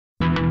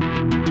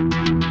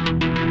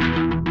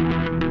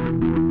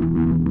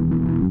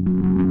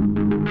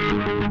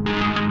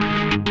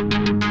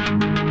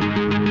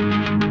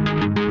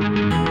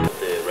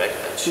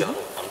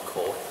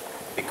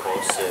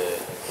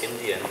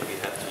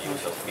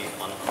be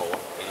on court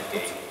in a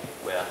game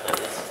where there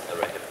is a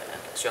racket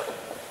and a shuttle.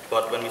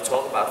 But when we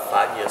talk about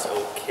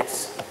 5-year-old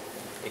kids,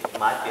 it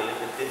might be a little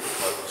bit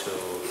difficult to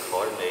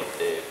coordinate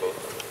both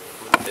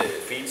the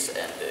feet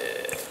and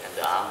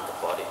the arm and the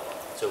body.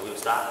 So we'll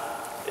start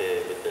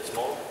with the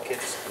small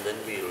kids, and then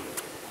we'll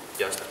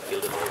just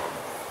build it all up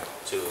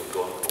to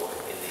go on court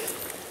in the end.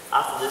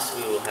 After this,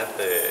 we will have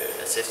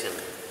a session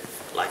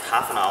like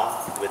half an hour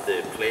with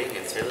the playing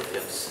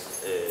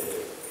intelligence,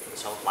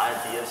 some of my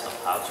ideas of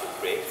how to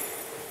create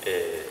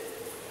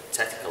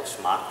tactical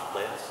smart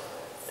players.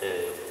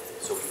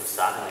 So we can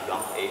start in a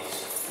young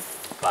age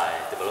by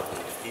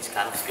developing these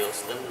kind of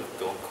skills. Then we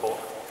go on court,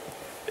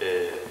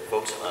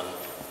 focus on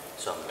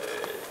some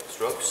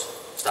strokes,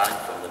 starting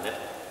from the net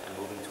and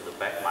moving to the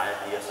back. My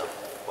ideas of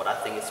what I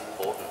think is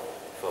important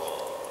for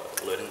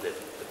learning the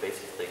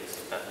basic things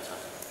in badminton.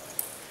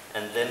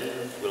 And then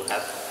we'll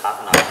have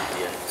half an hour at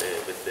the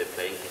end with the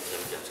playing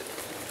intelligence again.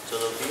 So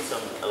there'll be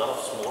a lot of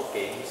small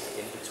games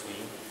in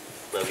between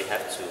where we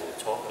have to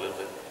talk a little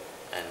bit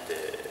and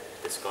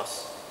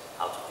discuss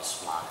how to be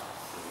smart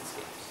in these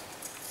games.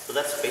 So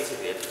that's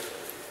basically it.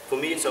 For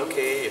me, it's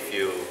okay if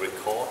you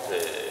record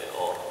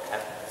or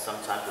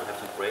sometimes you'll have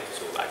some breaks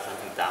to write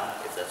something down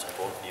if that's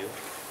important for you.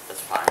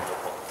 That's fine, no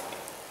problem for me.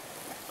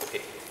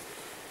 Okay.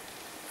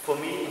 For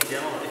me, in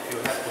general, if you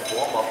have to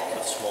warm up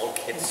with small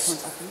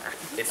kids,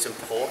 it's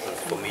important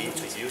for me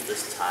to use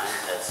this time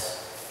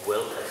as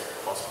well as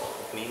possible.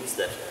 It means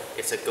that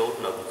it's a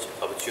golden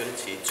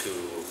opportunity to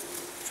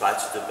try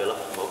to develop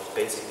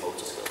basic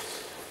motor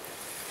skills.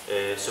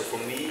 So for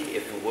me,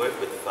 if you work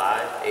with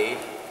 5, 8,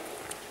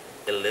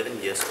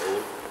 11 years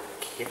old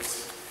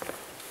kids,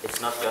 it's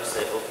not just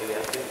say, okay, we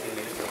have 15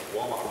 minutes of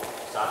warm up,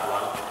 start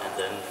running, and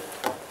then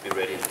be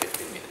ready in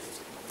 15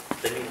 minutes.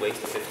 Then you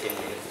waste 15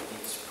 minutes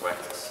each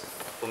practice.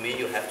 For me,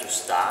 you have to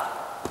start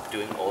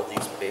doing all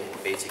these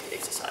basic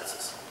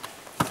exercises.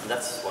 And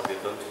that's what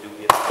we're going to do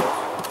here. We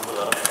do a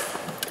lot of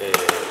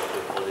what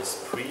we call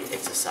this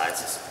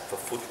pre-exercises for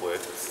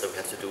footwork that we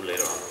have to do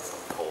later on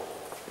court.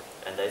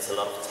 And there's a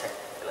lot of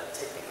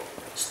technical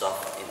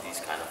stuff in these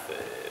kind of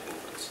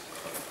movements.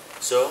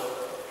 So,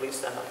 please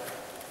stand up.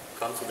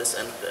 Come to this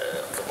end of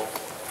the hall.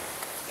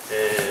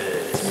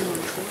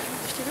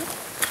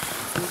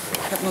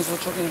 Ich habe nur so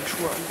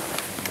Jogging-Schuhe an.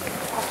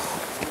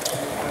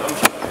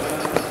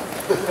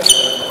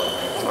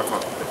 Sag mal,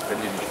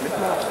 wenn die nicht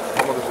mitmacht,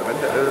 kann man das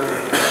eventuell...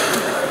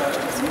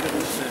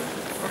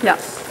 Ja.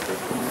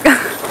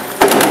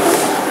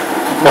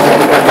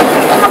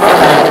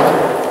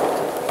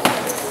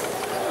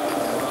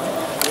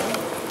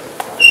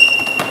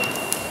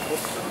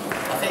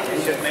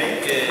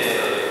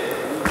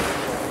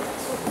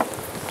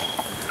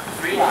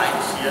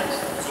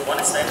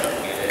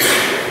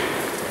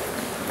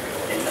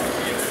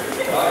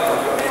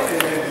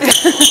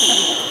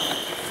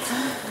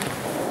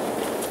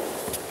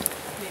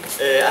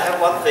 I have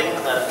one thing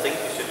that I think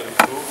we should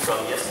improve from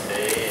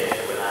yesterday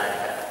when I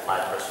had my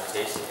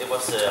presentation. It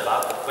was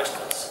about the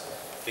questions,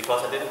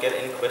 because I didn't get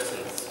any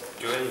questions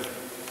during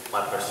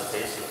my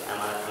presentation, and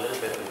I'm a little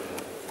bit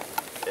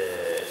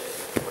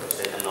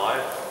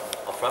annoyed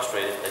or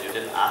frustrated that you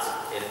didn't ask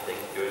anything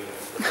during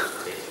the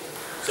presentation.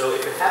 So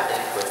if you have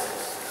any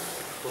questions,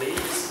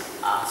 please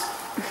ask.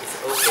 It's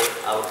okay.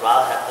 I would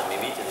rather have them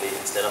immediately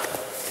instead of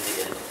in the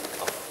end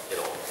of it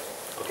all.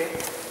 Okay?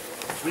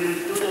 We'll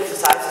do the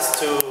exercises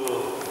to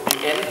the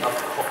end of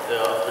the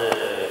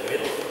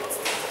middle of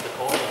the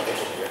corner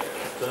here.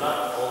 So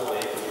not all the way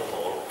to the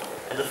hall.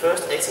 And the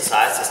first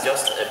exercise is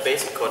just a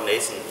basic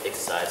coordination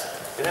exercise.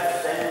 You have to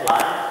stand in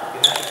line. You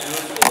have to do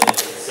it in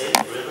the same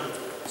rhythm.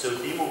 So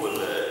Dimo will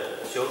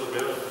show the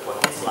rhythm for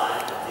his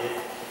line, and Dick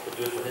will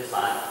do it for his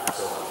line, and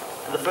so on.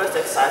 And the first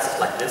exercise is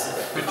like this.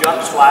 You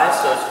jump twice,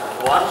 so it's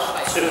 1,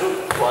 2,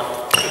 1,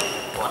 2,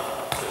 1,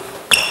 2.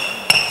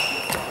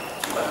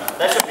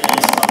 That should be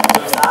easy.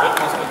 So start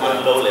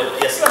with low level.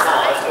 Yes, come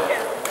on, let's go.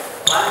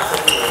 1,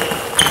 2,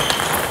 3.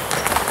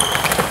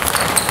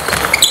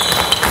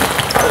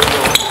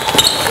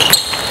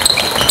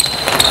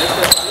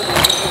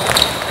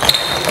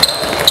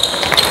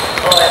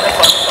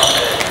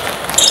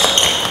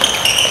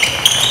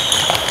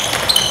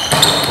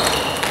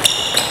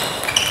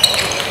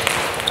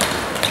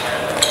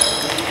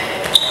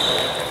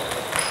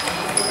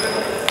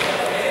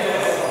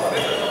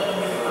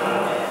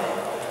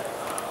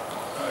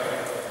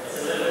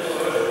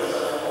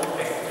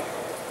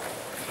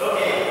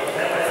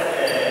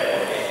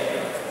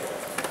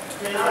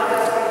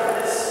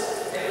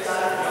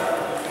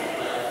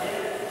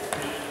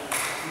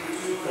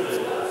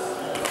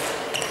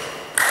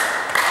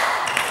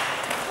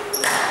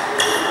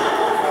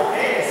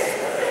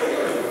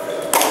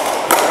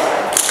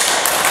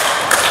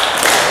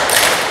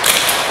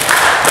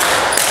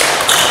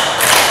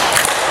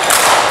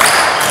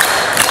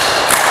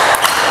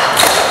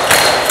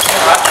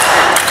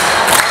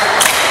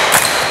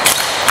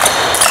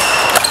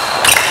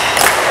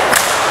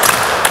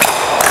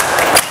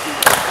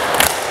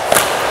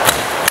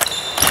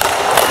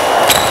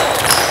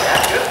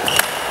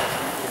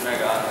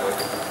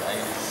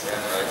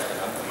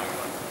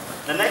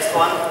 The next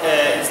one,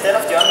 instead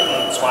of jumping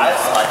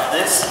twice like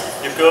this,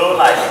 you go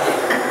like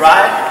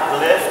right,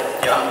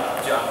 left, jump,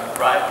 jump,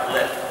 right,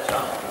 left,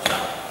 jump,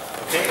 jump.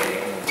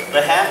 Okay?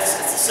 The hands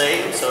is the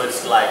same, so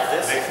it's like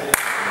this.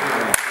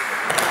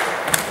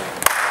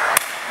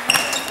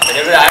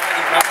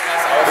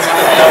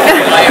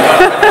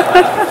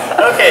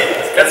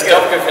 Okay, let's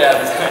go.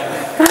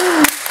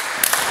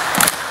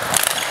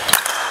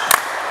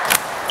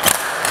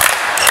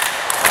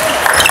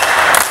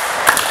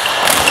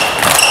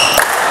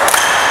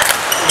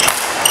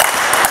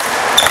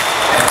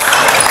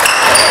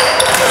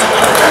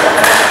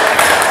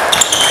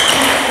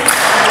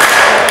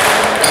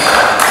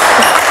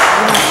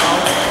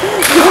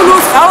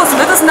 Raus,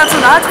 das ist ein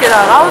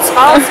Nationaltrainer. Raus,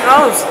 raus,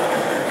 raus.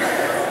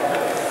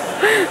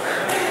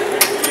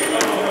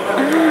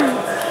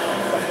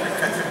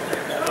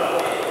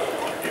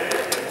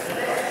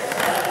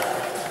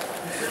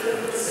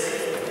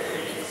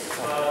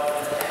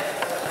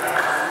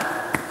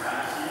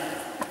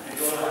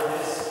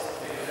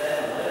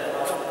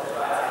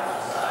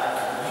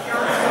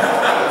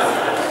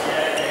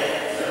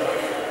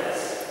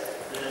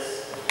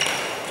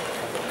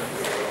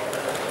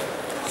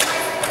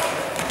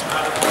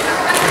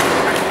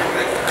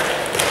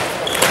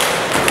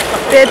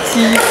 Der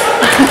tief.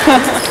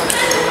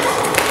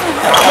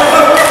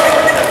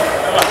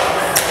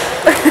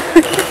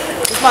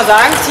 Muss mal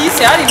sagen, Thies,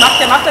 ja,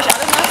 der macht euch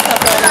alle nass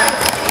dabei.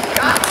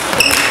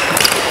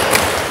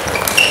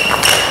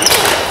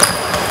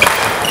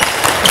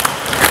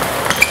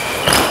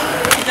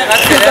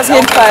 Das ist auf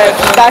jeden Fall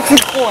stark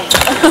synchron.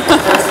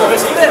 Wo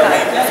bist du denn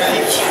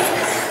eigentlich?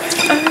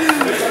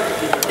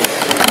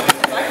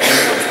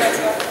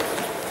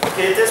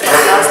 Okay, this was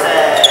just a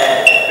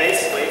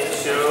basic way to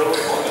show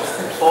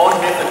 4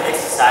 different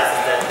exercises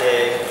that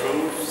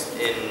improves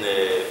in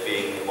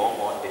being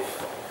more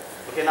difficult.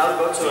 Okay, now we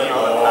go to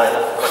another kind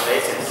of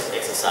coordination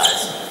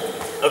exercise.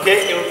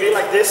 Okay, it will be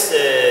like this.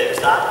 We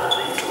start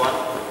with each one.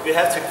 We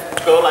have to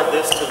go like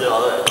this to the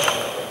other.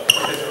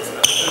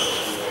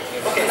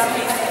 Okay.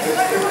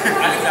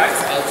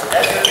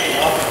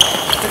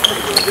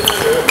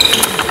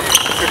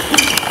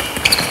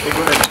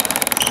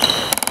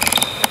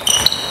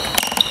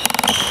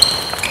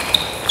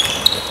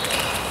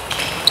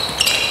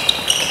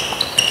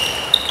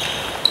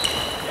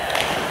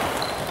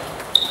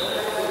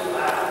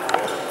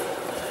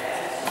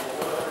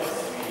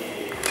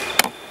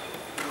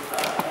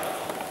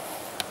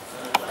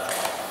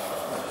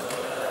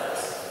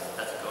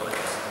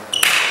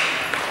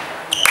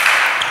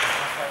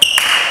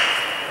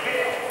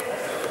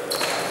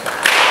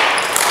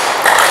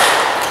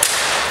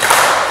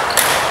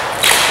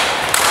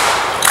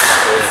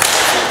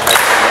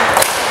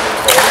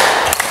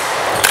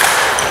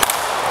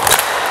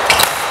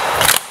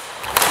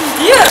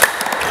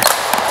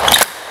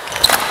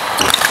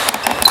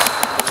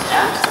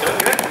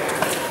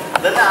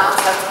 Then the arms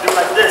have to do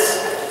like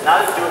this.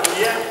 Now you do it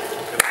here,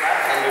 you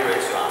clap and you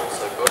raise your arms.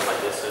 So it goes like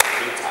this 3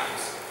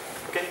 times.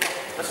 Okay,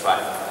 let's try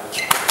it.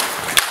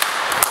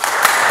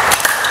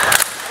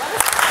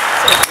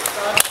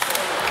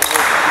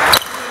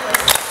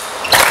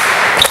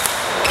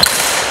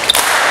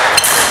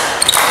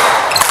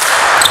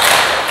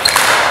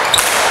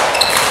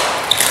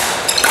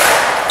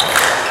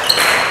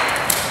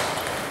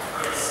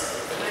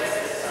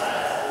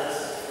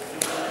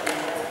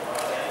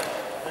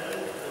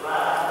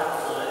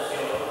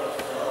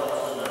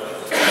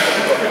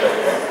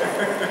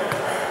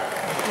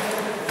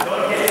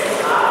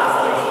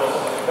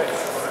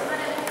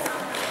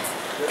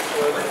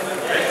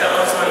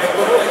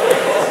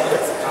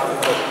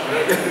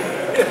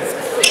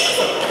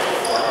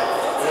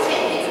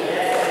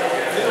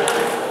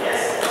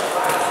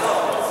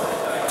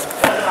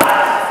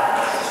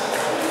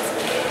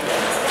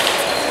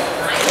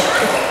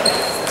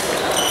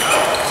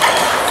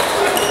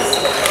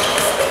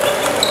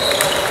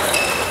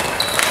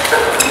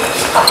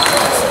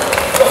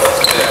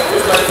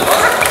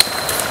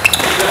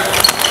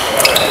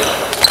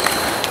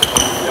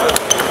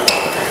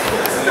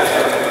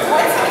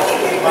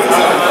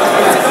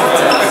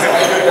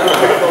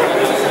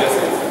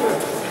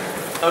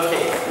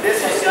 Okay,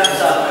 this is just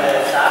some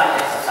starting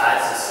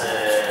exercises,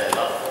 a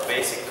lot of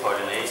basic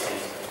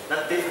coordinations.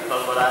 Not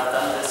difficult, but I've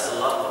done this a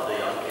lot